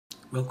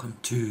Welcome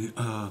to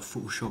a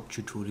Photoshop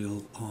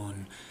tutorial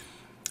on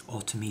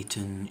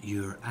automating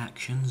your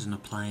actions and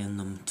applying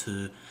them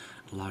to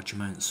large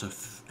amounts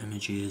of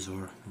images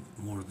or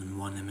more than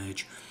one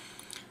image.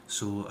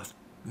 So I've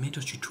made a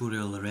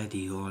tutorial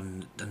already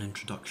on an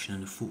introduction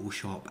to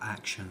Photoshop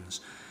actions,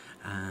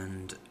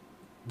 and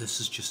this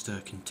is just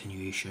a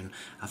continuation.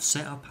 I've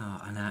set up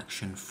an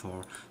action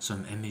for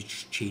some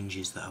image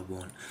changes that I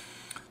want.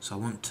 So I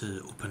want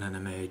to open an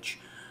image,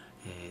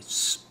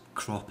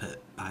 crop it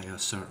by a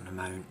certain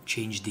amount,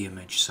 change the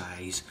image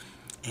size,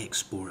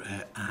 export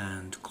it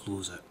and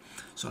close it.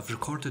 So I've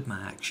recorded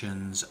my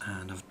actions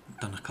and I've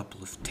done a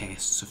couple of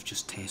tests of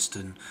just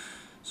testing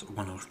sort of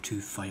one or two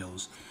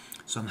files.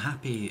 So I'm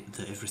happy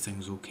that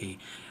everything's okay.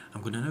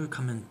 I'm going to now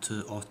come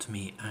into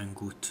Automate and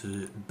go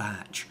to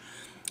Batch,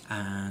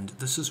 and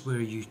this is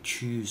where you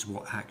choose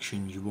what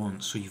action you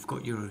want. So you've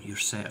got your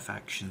set of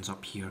actions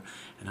up here,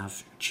 and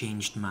I've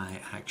changed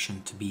my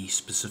action to be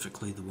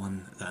specifically the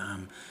one that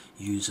I'm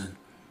using.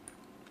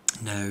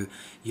 Now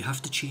you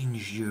have to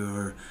change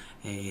your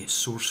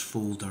source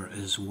folder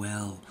as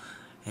well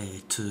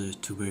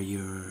to where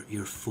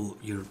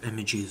your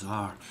images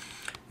are.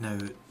 Now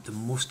the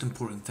most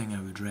important thing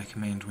I would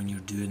recommend when you're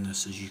doing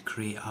this is you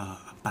create a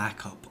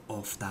backup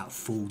of that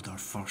folder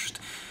first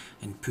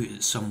and put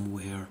it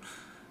somewhere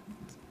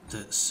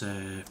that's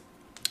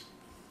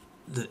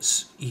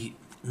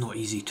not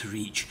easy to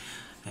reach,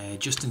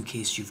 just in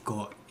case you've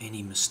got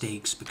any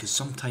mistakes, because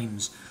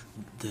sometimes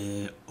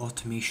the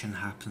automation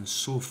happens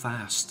so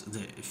fast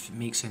that if it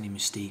makes any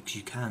mistakes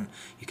you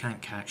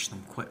can't catch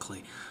them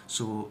quickly.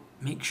 So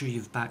make sure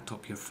you've backed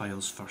up your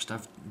files first.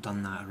 I've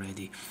done that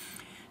already.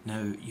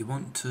 Now you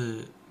want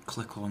to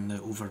click on the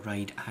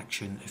override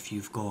action if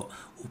you've got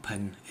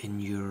open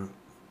in your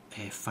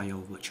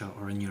file,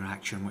 or in your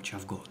action, which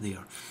I've got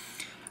there.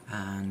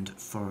 And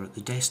for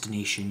the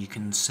destination you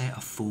can set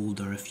a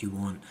folder if you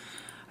want.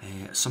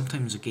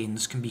 Sometimes again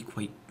this can be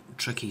quite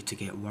tricky to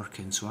get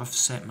working, so I've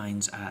set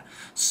mine at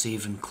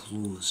save and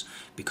close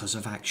because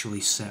I've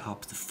actually set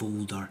up the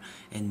folder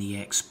in the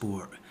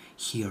export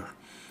here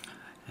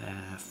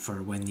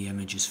for when the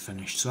image is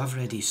finished. So I've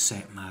already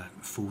set my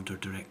folder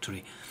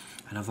directory,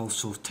 and I've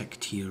also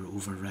ticked here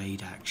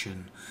override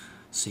action,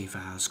 save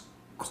as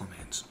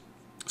comments,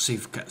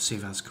 save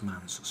as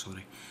commands,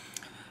 sorry.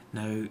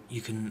 Now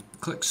you can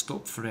click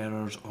stop for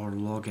errors or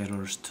log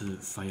errors to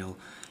file.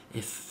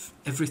 If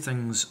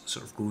everything's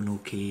sort of going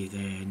okay,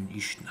 then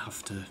you shouldn't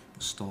have to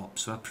stop,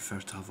 so I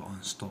prefer to have it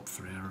on stop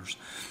for errors.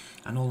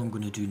 And all I'm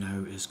going to do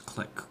now is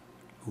click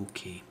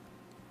OK.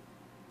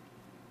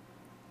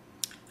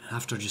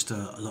 After just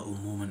a little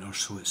moment or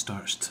so it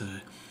starts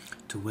to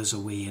whiz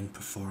away and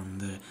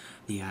perform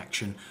the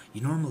action.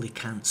 You normally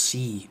can't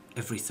see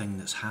everything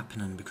that's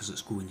happening because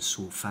it's going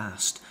so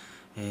fast.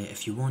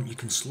 If you want, you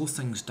can slow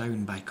things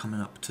down by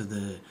coming up to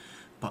the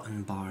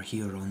button bar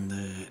here on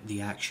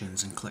the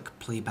actions and click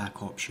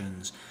playback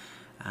options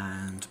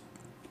and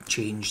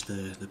change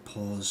the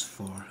pause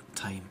for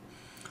time,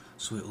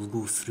 so it will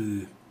go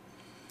through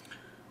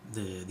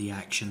the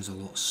actions a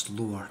lot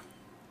slower.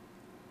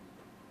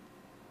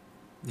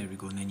 There we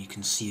go, and then you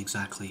can see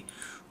exactly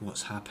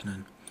what's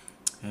happening.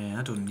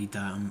 I don't need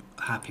that, I'm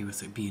happy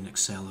with it being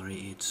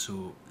accelerated,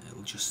 so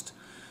it'll just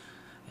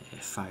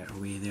fire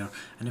away there.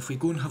 And if we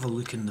go and have a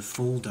look in the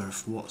folder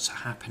of what's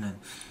happening,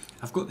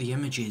 I've got the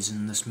images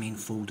in this main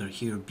folder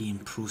here being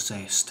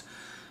processed,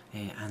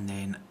 and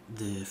then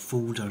the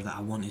folder that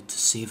I wanted to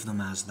save them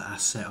as, that I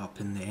set up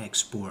in the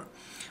export,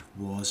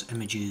 was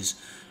images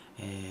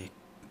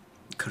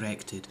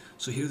corrected.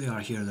 So here they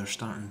are, they're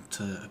starting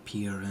to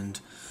appear, and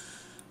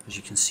as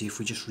you can see, if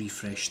we just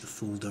refresh the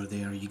folder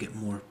there, you get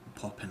more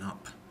popping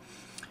up.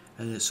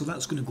 So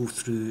that's going to go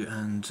through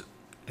and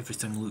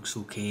everything looks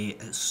okay,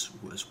 it's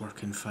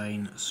working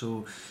fine.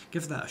 So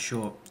give that a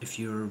shot if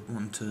you're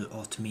wanting to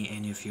automate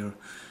any of your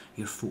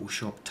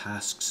Photoshop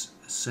tasks.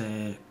 It's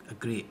a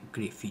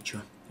great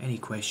feature. Any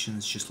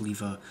questions, just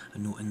leave a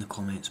note in the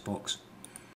comments box.